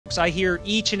I hear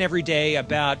each and every day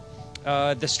about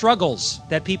the struggles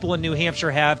that people in New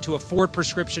Hampshire have to afford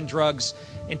prescription drugs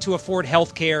and to afford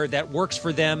health care that works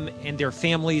for them and their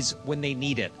families when they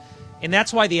need it. And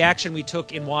that's why the action we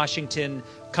took in Washington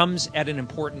comes at an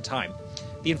important time.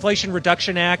 The Inflation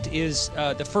Reduction Act is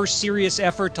the first serious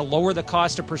effort to lower the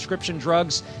cost of prescription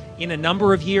drugs in a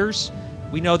number of years.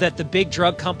 We know that the big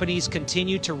drug companies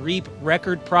continue to reap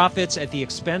record profits at the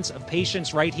expense of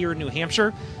patients right here in New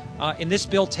Hampshire. And this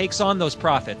bill takes on those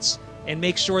profits and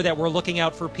makes sure that we're looking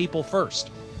out for people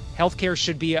first. Healthcare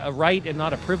should be a right and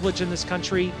not a privilege in this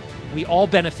country. We all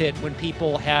benefit when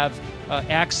people have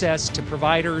access to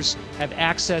providers, have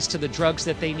access to the drugs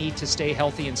that they need to stay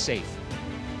healthy and safe.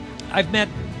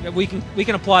 We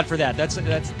can applaud for that. That's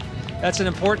an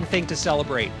important thing to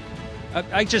celebrate.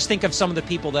 I just think of some of the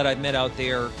people that I've met out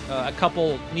there, a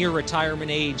couple near retirement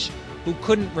age who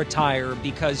couldn't retire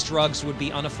because drugs would be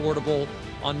unaffordable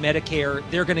on Medicare.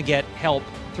 They're going to get help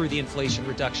through the Inflation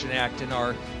Reduction Act and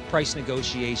our price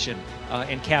negotiation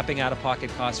and capping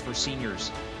out-of-pocket costs for seniors.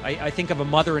 I think of a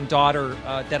mother and daughter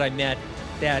that I met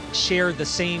that share the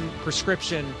same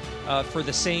prescription for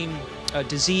the same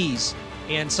disease,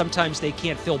 and sometimes they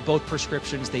can't fill both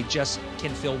prescriptions, they just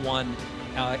can fill one,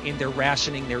 and they're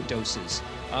rationing their doses.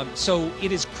 So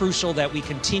it is crucial that we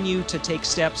continue to take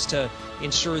steps to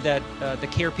ensure that the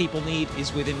care people need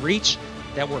is within reach,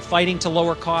 that we're fighting to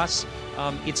lower costs.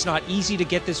 It's not easy to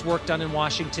get this work done in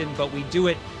Washington, but we do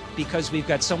it because we've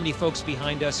got so many folks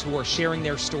behind us who are sharing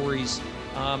their stories,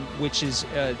 which is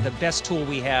the best tool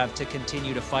we have to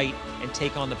continue to fight and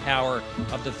take on the power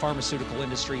of the pharmaceutical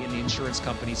industry and the insurance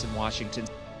companies in Washington.